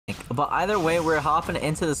But either way, we're hopping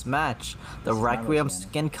into this match. The Requiem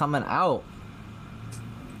skin coming out.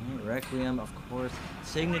 Requiem, of course,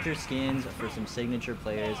 signature skins for some signature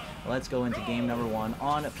players. Let's go into game number 1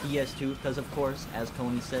 on PS2 because, of course, as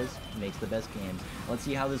Coney says, makes the best games. Let's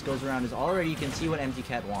see how this goes around. Is already you can see what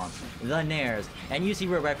MtKat wants. The nairs. And you see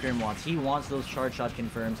what Requiem wants. He wants those charge shot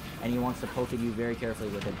confirms, and he wants to poke at you very carefully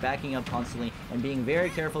with it. Backing up constantly and being very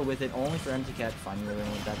careful with it, only for MtKat finding the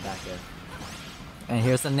ring with that back air. And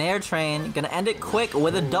here's the Nair train. Gonna end it quick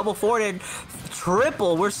with a double forwarded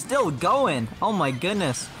triple. We're still going. Oh my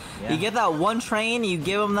goodness. Yeah. You get that one train, you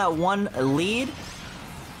give them that one lead,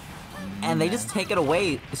 and they just take it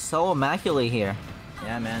away so immaculately here.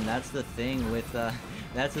 Yeah, man, that's the thing with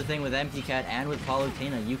MtKat and with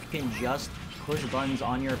Palutena. You can just push buttons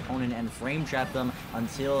on your opponent and frame trap them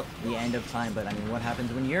until the end of time. But I mean, what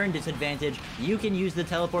happens when you're in disadvantage? You can use the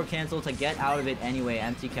teleport cancel to get out of it anyway.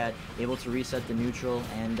 MtKat able to reset the neutral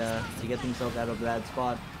and to get themselves out of that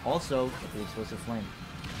spot. Also, the explosive flame.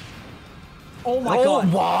 Oh my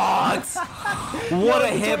god. What? What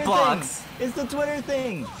a hitbox. It's the Twitter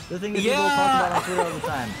thing. The thing that people talk about on Twitter all the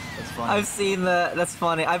time. It's funny. I've seen that. That's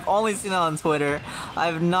funny. I've only seen it on Twitter.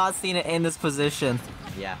 I've not seen it in this position.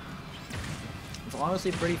 Yeah. It's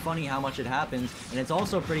honestly pretty funny how much it happens, and it's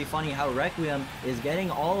also pretty funny how Requiem is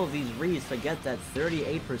getting all of these reads to get that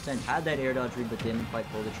 38%. Had that air dodge read, but didn't quite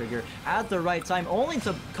pull the trigger at the right time, only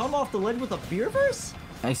to come off the ledge with a fear verse?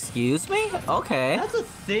 Excuse me? Okay. That's a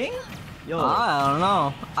thing? Yo, I don't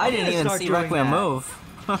know. I didn't even see Requiem move.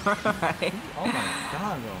 Right. Oh my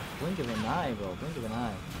god, bro. Blink of an eye, bro. Blink of an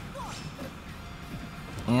eye.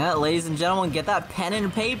 Yeah, ladies and gentlemen, get that pen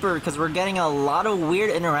and paper because we're getting a lot of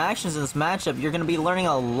weird interactions in this matchup. You're going to be learning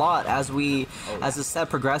a lot as the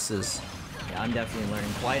set progresses. Yeah, I'm definitely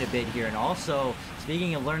learning quite a bit here, and also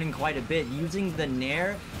speaking of learning quite a bit, using the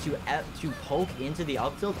Nair to poke into the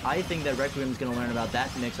up tilt, I think that Requiem's going to learn about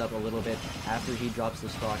that mix-up a little bit after he drops the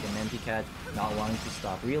stock, and MtKat not wanting to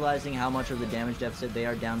stop. Realizing how much of the damage deficit they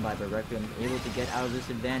are down by, but Requiem able to get out of this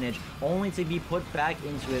advantage, only to be put back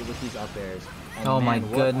into it with these up airs. And oh man,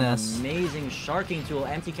 my goodness. What an amazing sharking tool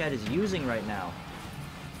MtKat is using right now.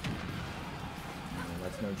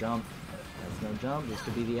 That's no jump. That's no jump. This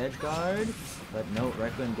could be the edge guard. But no,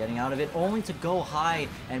 Requiem getting out of it, only to go high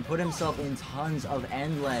and put himself in tons of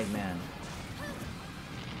end lag, man.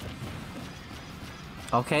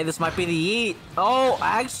 Okay, this might be the yeet. Oh,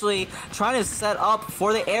 actually, trying to set up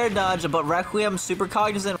for the air dodge, but Requiem super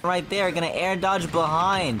cognizant right there. Gonna air dodge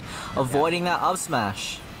behind, avoiding that up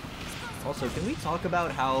smash. Also, can we talk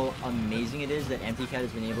about how amazing it is that MtKat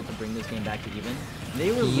has been able to bring this game back to even?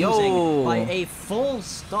 They were losing by a full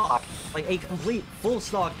stock, like a complete full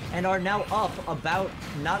stock, and are now up about,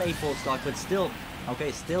 not a full stock, but still,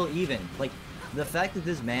 okay, still even. Like, the fact that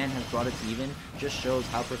this man has brought it to even just shows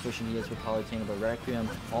how proficient he is with Palutena, but Requiem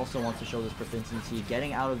also wants to show this proficiency,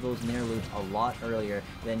 getting out of those Nair loops a lot earlier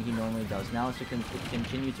than he normally does. Now it's to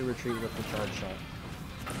continue to retreat with the charge shot.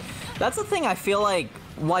 That's the thing I feel like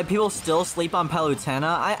why people still sleep on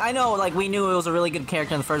Palutena. I know, like, we knew it was a really good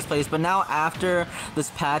character in the first place, but now after this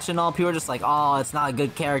patch and all, people are just like, oh, it's not a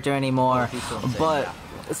good character anymore. But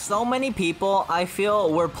so many people, I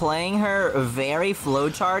feel, were playing her very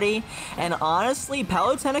flowcharty, and honestly,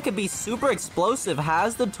 Palutena could be super explosive,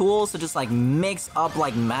 has the tools to just, like, mix up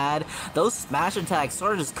like mad. Those smash attacks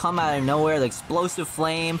sort of just come out of nowhere, the explosive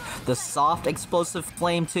flame, the soft explosive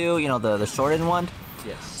flame too, you know, the shortened one.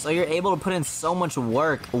 Yes. So you're able to put in so much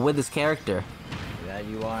work with this character. That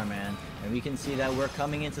you are, man. And we can see that we're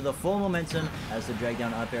coming into the full momentum as the drag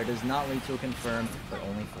down up air does not lead to a confirm, but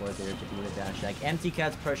only for there to be the dash attack.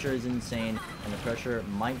 MtKat's pressure is insane, and the pressure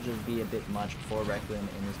might just be a bit much for Requiem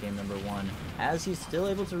in this game number 1, as he's still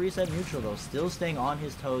able to reset neutral though, still staying on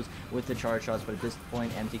his toes with the charge shots, but at this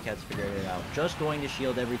point MtKat's figured it out. Just going to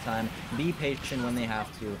shield every time, be patient when they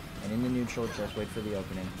have to, and in the neutral, just wait for the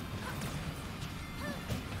opening.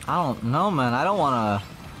 I don't know, man. I don't want to...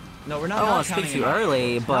 No, we're not. I don't want to speak too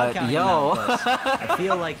early, but yo. I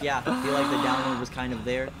feel like, the download was kind of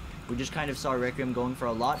there. We just kind of saw Requiem going for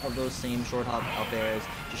a lot of those same short hop up airs,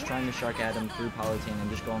 just trying to shark at him through Palutena and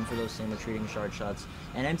just going for those same retreating shard shots.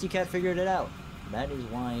 And MtKat figured it out. That is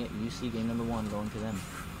why you see game number 1 going to them.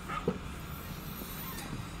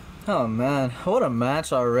 Oh man, what a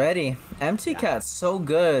match already. MtKat's so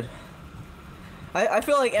good. I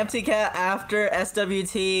feel like MtKat after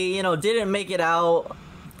SWT, you know, didn't make it out.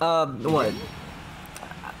 What?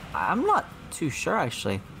 I'm not too sure,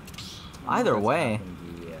 actually. Either way.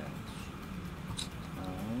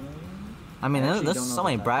 I mean, there's so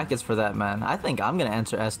many brackets for that, man. I think I'm gonna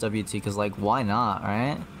enter SWT, because, like, why not,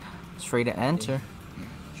 right? It's free to enter.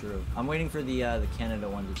 True. I'm waiting for the Canada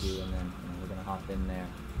one to do, and then we're gonna hop in there.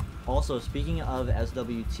 Also, speaking of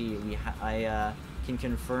SWT, I can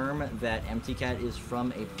confirm that MtKat is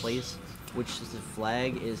from a place which the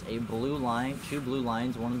flag is a blue line, 2 blue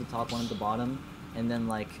lines, one at the top, one at the bottom, and then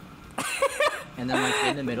like in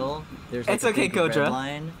the middle there's like a big red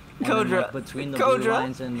line. And then, like, between the blue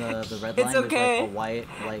lines and the red line, there's like a white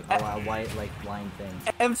like line thing.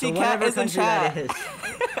 MtKat is in chat. That is.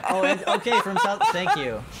 Oh, okay, from South. Thank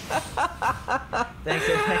you. Thanks,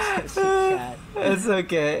 MtKat. It's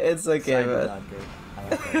okay. It's okay, man. I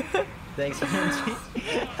like that. Thanks, MT.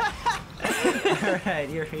 All right,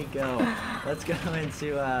 here we go. Let's go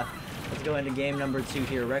into game number 2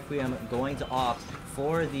 here. Requiem going to opt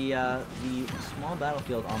for the small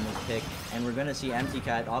battlefield on this pick, and we're gonna see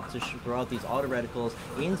MtKat opt to throw out these auto reticles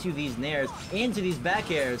into these nairs, into these back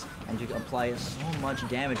airs, and to apply so much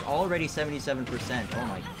damage. Already 77%. Oh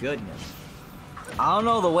my goodness. I don't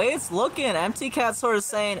know, the way it's looking, MtKat sort of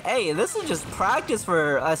saying, hey, this is just practice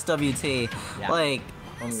for SWT. Yeah. Like,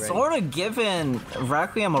 sort of giving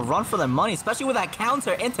Requiem a run for their money, especially with that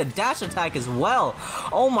counter into dash attack as well.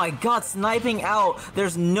 Oh my god, sniping out.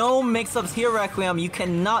 There's no mix-ups here, Requiem. You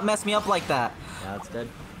cannot mess me up like that. Yeah, it's dead.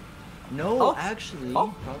 No, actually,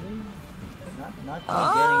 probably not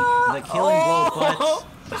getting the killing blow, but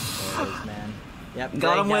there it is, man. Yep,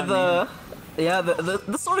 got him with the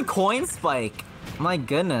sort of coin spike. My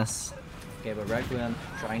goodness. Okay, but Requiem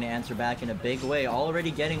trying to answer back in a big way, already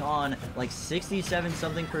getting on like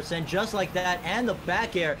 67-something% just like that, and the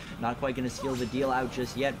back air not quite going to seal the deal out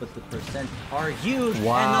just yet, but the percent are huge.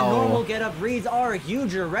 Wow. And the normal get up reads are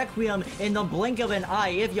huger. Requiem in the blink of an eye,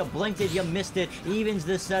 if you blinked it, you missed it, evens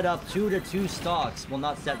the setup 2-2 stocks. Well,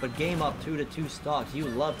 not set, but game up 2-2 stocks. You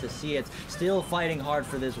love to see it. Still fighting hard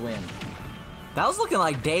for this win. That was looking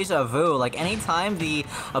like deja vu. Like, anytime the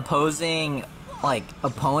opposing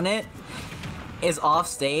opponent is off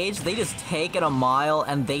stage, they just take it a mile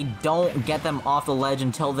and they don't get them off the ledge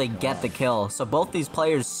until they get the kill. So both these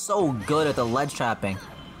players so good at the ledge trapping.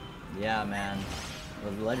 Yeah, man.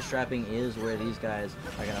 Well, the ledge trapping is where these guys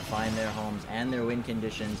are going to find their homes and their win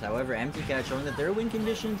conditions. However, MtKat showing that their win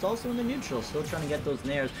conditions also in the neutral, still trying to get those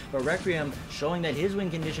nairs. But Requiem showing that his win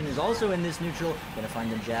condition is also in this neutral, going to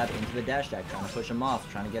find the jab into the dash attack, trying to push him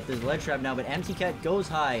off, trying to get this ledge trap now. But MtKat goes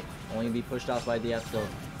high, only to be pushed off by the F tilt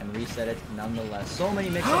and reset it nonetheless. So many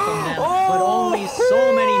mix-ups from them, but only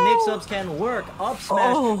so many mix-ups can work. Up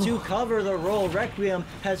smash to cover the roll. Requiem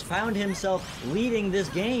has found himself leading this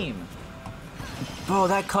game. Bro,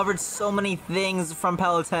 that covered so many things from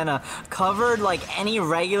Palutena. Covered like any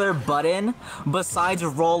regular button besides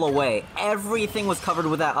roll away. Everything was covered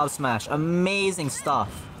with that up smash. Amazing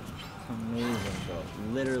stuff. Amazing, bro.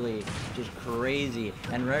 Literally just crazy.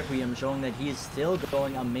 And Requiem showing that he's still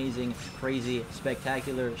going amazing, crazy,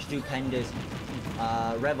 spectacular, stupendous,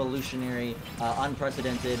 revolutionary,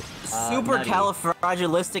 unprecedented,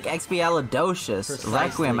 supercalifragilisticexpialidocious.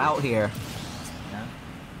 Requiem out here.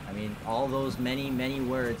 I mean, all those many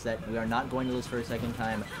words that we are not going to list for a second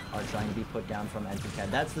time are trying to be put down from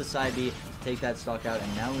MtKat. That's the side B to take that stock out,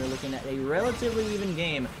 and now we're looking at a relatively even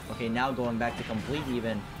game. Okay, now going back to complete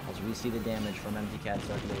even as we see the damage from MtKat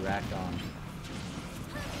start to be racked on.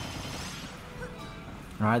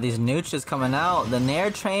 Alright, these nooches coming out. The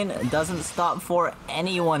Nair train doesn't stop for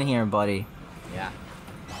anyone here, buddy. Yeah.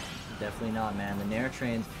 Definitely not, man. The Nair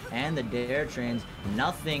trains and the Dare trains,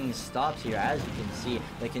 nothing stops here. As you can see,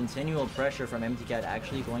 the continual pressure from MtKat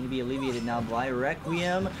actually going to be alleviated now by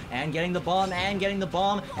Requiem, and getting the bomb, and getting the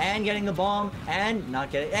bomb, and getting the bomb, and not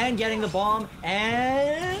getting, and getting the bomb,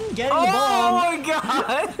 and getting the bomb. Oh my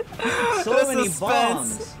god! So many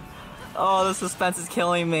bombs. Oh, the suspense is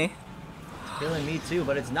killing me. Killing me too,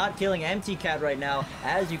 but it's not killing MtKat right now.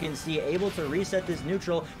 As you can see, able to reset this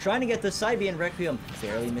neutral, trying to get the side B, and Requiem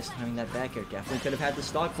barely mistiming that back air. Definitely could have had the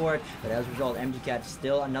stock for it, but as a result, MtKat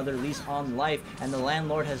still another lease on life, and the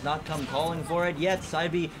landlord has not come calling for it yet.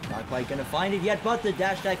 Side B not quite gonna find it yet, but the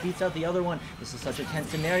dash attack beats out the other one. This is such a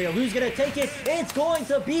tense scenario. Who's gonna take it? It's going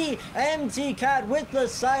to be MtKat with the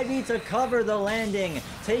side B to cover the landing.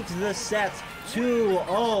 Takes the set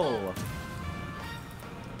 2-0.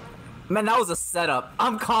 Man, that was a setup.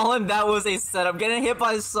 I'm calling that was a setup. Getting hit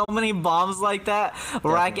by so many bombs like that,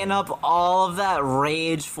 racking up all of that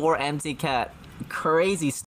rage for MtKat. Crazy stuff.